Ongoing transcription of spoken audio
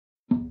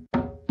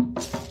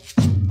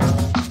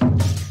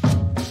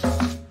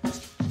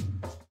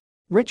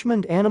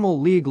Richmond Animal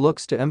League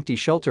looks to empty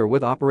shelter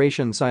with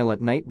Operation Silent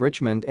Night.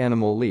 Richmond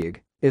Animal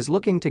League is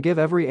looking to give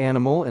every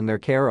animal in their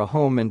care a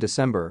home in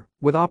December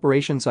with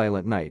Operation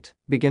Silent Night,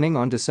 beginning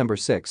on December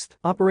 6.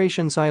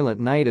 Operation Silent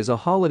Night is a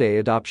holiday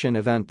adoption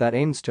event that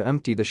aims to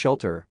empty the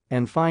shelter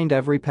and find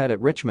every pet at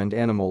Richmond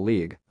Animal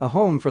League a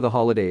home for the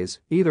holidays,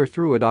 either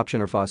through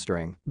adoption or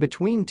fostering.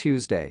 Between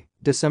Tuesday,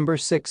 December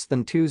 6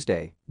 and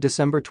Tuesday,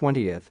 December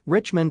 20th,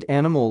 Richmond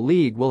Animal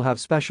League will have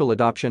special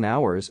adoption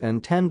hours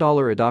and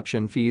 $10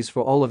 adoption fees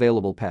for all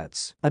available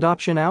pets.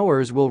 Adoption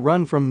hours will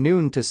run from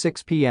noon to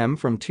 6 p.m.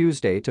 from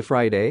Tuesday to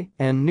Friday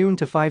and noon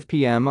to 5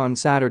 p.m. on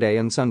Saturday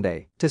and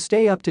Sunday. To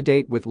stay up to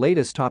date with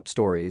latest top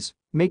stories,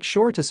 make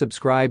sure to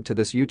subscribe to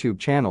this YouTube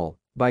channel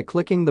by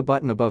clicking the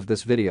button above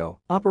this video.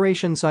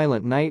 Operation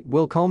Silent Night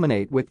will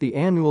culminate with the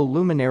Annual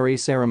Luminary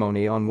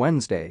Ceremony on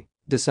Wednesday,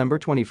 December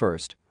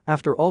 21st.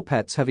 After all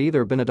pets have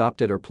either been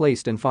adopted or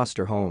placed in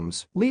foster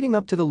homes. Leading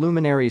up to the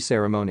luminary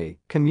ceremony,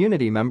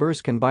 community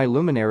members can buy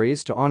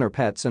luminaries to honor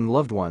pets and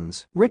loved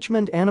ones.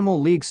 Richmond Animal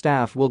League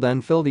staff will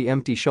then fill the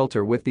empty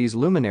shelter with these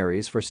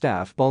luminaries for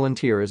staff,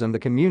 volunteers and the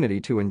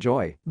community to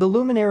enjoy. The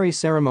luminary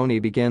ceremony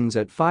begins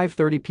at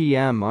 5:30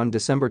 p.m. on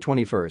December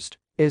 21st.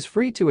 Is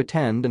free to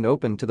attend and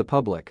open to the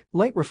public.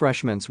 Light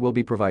refreshments will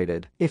be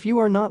provided. If you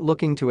are not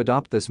looking to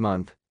adopt this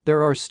month,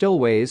 there are still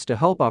ways to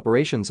help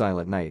Operation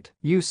Silent Night.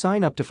 You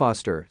sign up to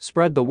foster,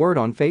 spread the word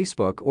on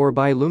Facebook or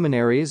buy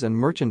luminaries and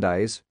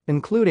merchandise,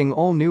 including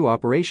all new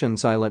Operation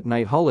Silent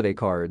Night holiday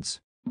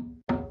cards.